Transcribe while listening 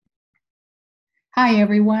Hi,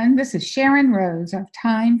 everyone. This is Sharon Rose of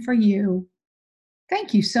Time for You.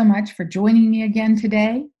 Thank you so much for joining me again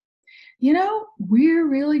today. We're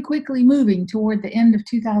really quickly moving toward the end of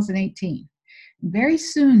 2018. Very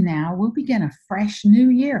soon now, we'll begin a fresh new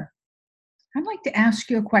year. I'd like to ask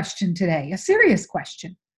you a question today, a serious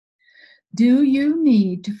question. Do you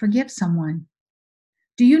need to forgive someone?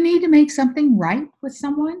 Do you need to make something right with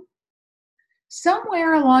someone?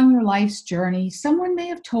 Somewhere along your life's journey, someone may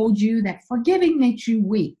have told you that forgiving makes you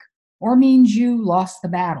weak or means you lost the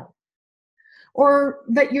battle, or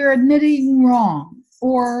that you're admitting wrong,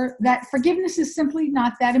 or that forgiveness is simply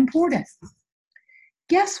not that important.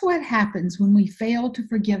 Guess what happens when we fail to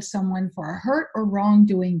forgive someone for a hurt or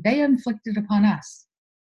wrongdoing they inflicted upon us?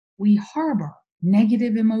 We harbor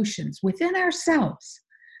negative emotions within ourselves.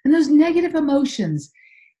 And those negative emotions,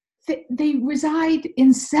 they reside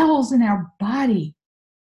in cells in our body.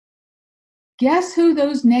 Guess who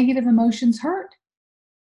those negative emotions hurt?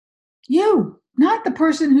 You, not the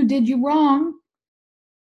person who did you wrong.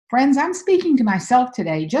 Friends, I'm speaking to myself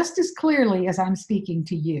today just as clearly as I'm speaking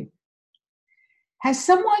to you. Has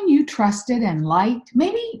someone you trusted and liked,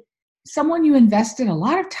 maybe someone you invested a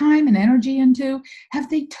lot of time and energy into,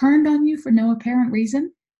 have they turned on you for no apparent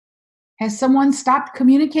reason? Has someone stopped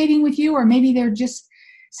communicating with you, or maybe they're just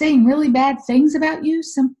saying really bad things about you,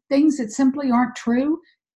 some things that simply aren't true,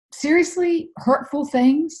 seriously hurtful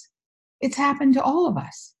things? It's happened to all of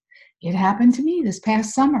us. It happened to me this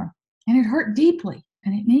past summer, and it hurt deeply,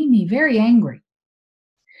 and it made me very angry.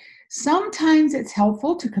 Sometimes it's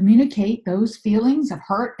helpful to communicate those feelings of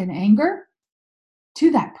hurt and anger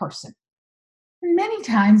to that person. Many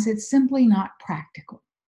times it's simply not practical.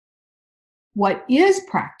 What is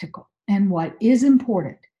practical and what is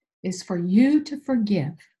important is for you to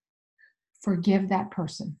forgive. Forgive that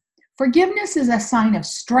person. Forgiveness is a sign of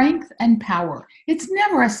strength and power. It's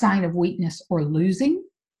never a sign of weakness or losing.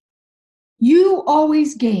 You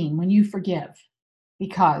always gain when you forgive.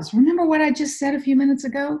 Because remember what I just said a few minutes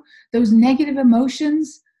ago? Those negative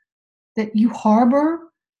emotions that you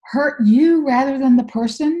harbor hurt you rather than the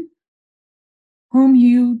person whom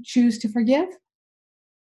you choose to forgive.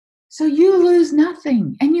 So you lose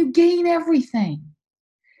nothing and you gain everything.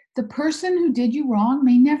 The person who did you wrong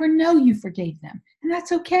may never know you forgave them, and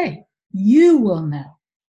that's okay. You will know.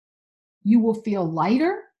 You will feel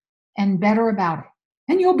lighter and better about it,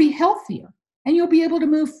 and you'll be healthier, and you'll be able to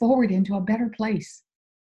move forward into a better place.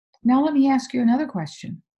 Now let me ask you another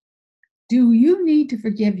question. Do you need to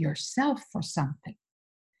forgive yourself for something?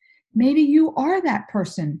 Maybe you are that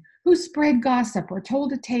person who spread gossip or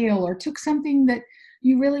told a tale or took something that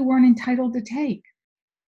you really weren't entitled to take.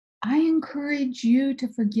 I encourage you to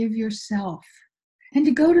forgive yourself and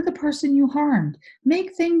to go to the person you harmed.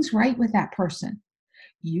 Make things right with that person.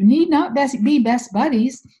 You need not be best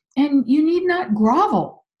buddies, and you need not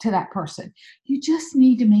grovel to that person. You just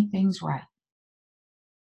need to make things right.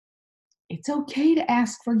 It's okay to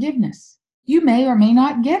ask forgiveness. You may or may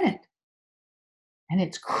not get it. And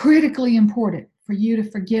it's critically important for you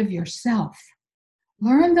to forgive yourself.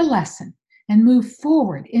 Learn the lesson and move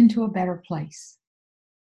forward into a better place.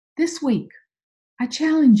 This week, I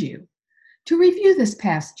challenge you to review this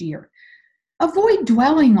past year. Avoid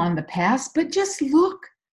dwelling on the past, but just look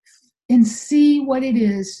and see what it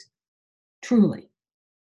is truly.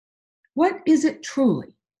 What is it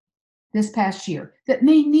truly this past year that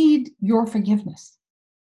may need your forgiveness?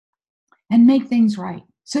 And make things right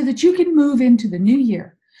so that you can move into the new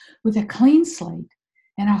year with a clean slate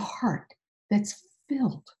and a heart that's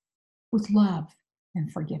filled with love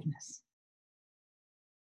and forgiveness.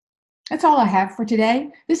 That's all I have for today.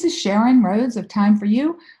 This is Sharon Rhodes of Time for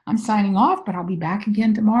You. I'm signing off, but I'll be back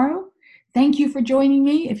again tomorrow. Thank you for joining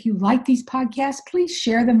me. If you like these podcasts, please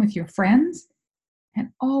share them with your friends. And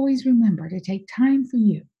always remember to take time for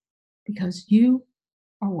you because you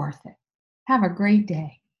are worth it. Have a great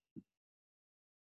day.